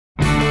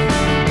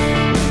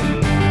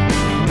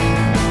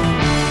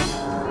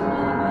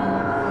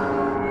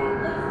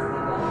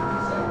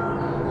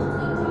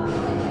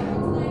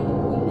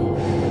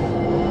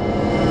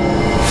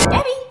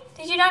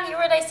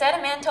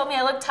man told me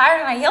I looked tired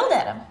and I yelled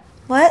at him.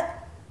 What?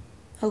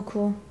 Oh,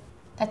 cool.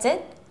 That's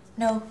it?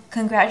 No,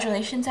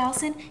 congratulations,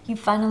 Allison. You've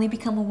finally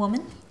become a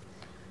woman.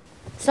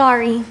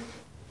 Sorry.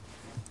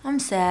 I'm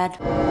sad.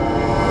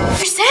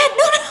 You're sad?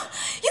 No, no, no.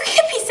 You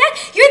can't be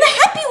sad. You're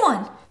the happy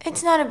one.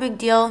 It's not a big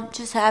deal. It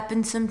just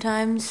happens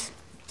sometimes.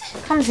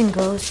 Comes and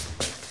goes.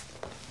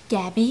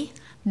 Gabby,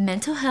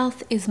 mental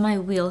health is my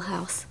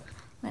wheelhouse.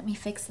 Let me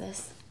fix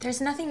this. There's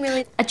nothing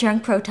really... A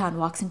drunk proton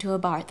walks into a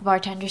bar. The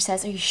bartender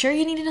says, "Are you sure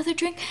you need another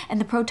drink?" And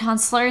the proton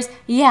slurs,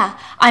 "Yeah,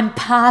 I'm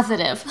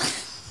positive."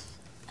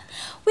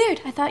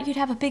 Weird, I thought you'd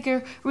have a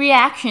bigger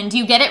reaction. Do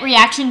you get it?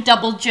 Reaction,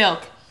 double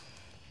joke.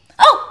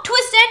 Oh,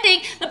 twist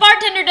ending. The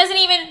bartender doesn't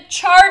even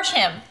charge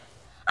him.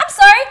 I'm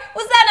sorry,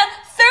 was that a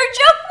third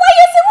joke? Why,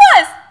 yes it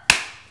was.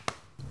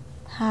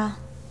 Huh.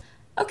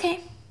 Okay.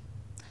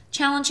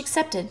 Challenge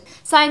accepted.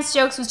 Science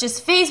jokes was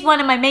just phase 1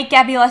 of my Make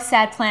Gaby Less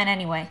Sad plan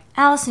anyway.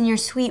 Allison, you're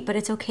sweet, but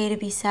it's okay to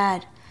be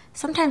sad.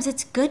 Sometimes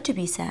it's good to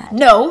be sad.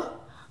 No,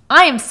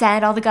 I am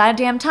sad all the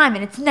goddamn time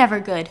and it's never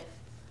good.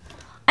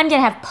 I'm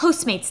gonna have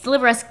Postmates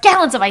deliver us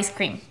gallons of ice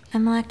cream.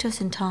 I'm lactose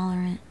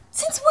intolerant.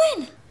 Since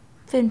when?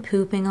 I've been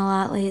pooping a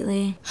lot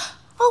lately.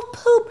 Oh,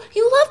 poop.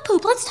 You love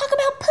poop. Let's talk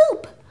about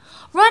poop.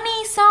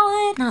 Runny,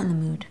 solid. Not in the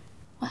mood.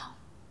 Wow.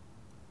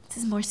 This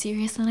is more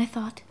serious than I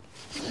thought.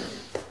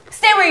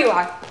 Stay where you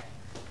are.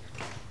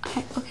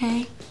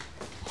 Okay.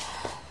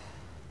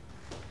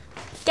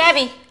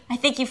 Gabby, I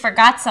think you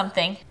forgot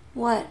something.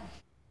 What?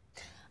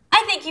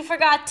 I think you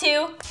forgot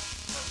to pump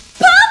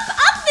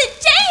up the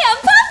jam!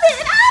 Pump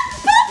it up!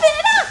 Pump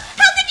it up!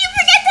 How did you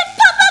forget to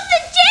pump up the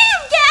jam,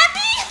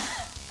 Gabby?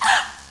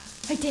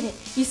 I did it.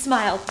 You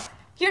smiled.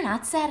 You're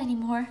not sad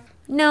anymore.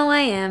 No, I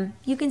am.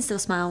 You can still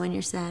smile when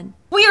you're sad.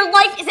 Well, your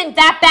life isn't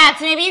that bad,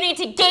 so maybe you need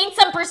to gain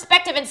some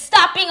perspective and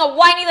stop being a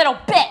whiny little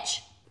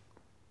bitch.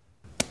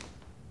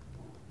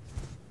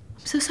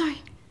 I'm so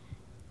sorry.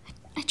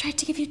 I tried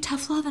to give you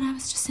tough love and I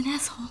was just an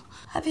asshole.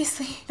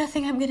 Obviously,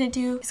 nothing I'm gonna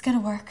do is gonna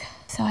work,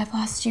 so I've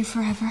lost you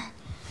forever.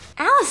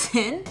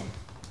 Allison?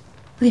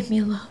 Leave me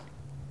alone.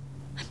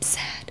 I'm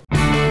sad.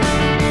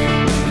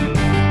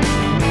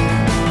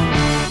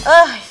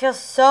 Ugh, I feel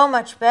so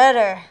much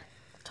better.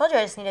 Told you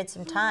I just needed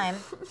some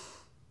time.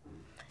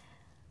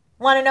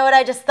 Want to know what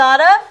I just thought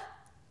of?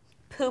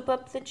 Poop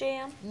up the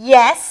jam?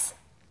 Yes.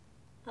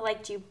 I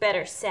liked you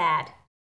better sad.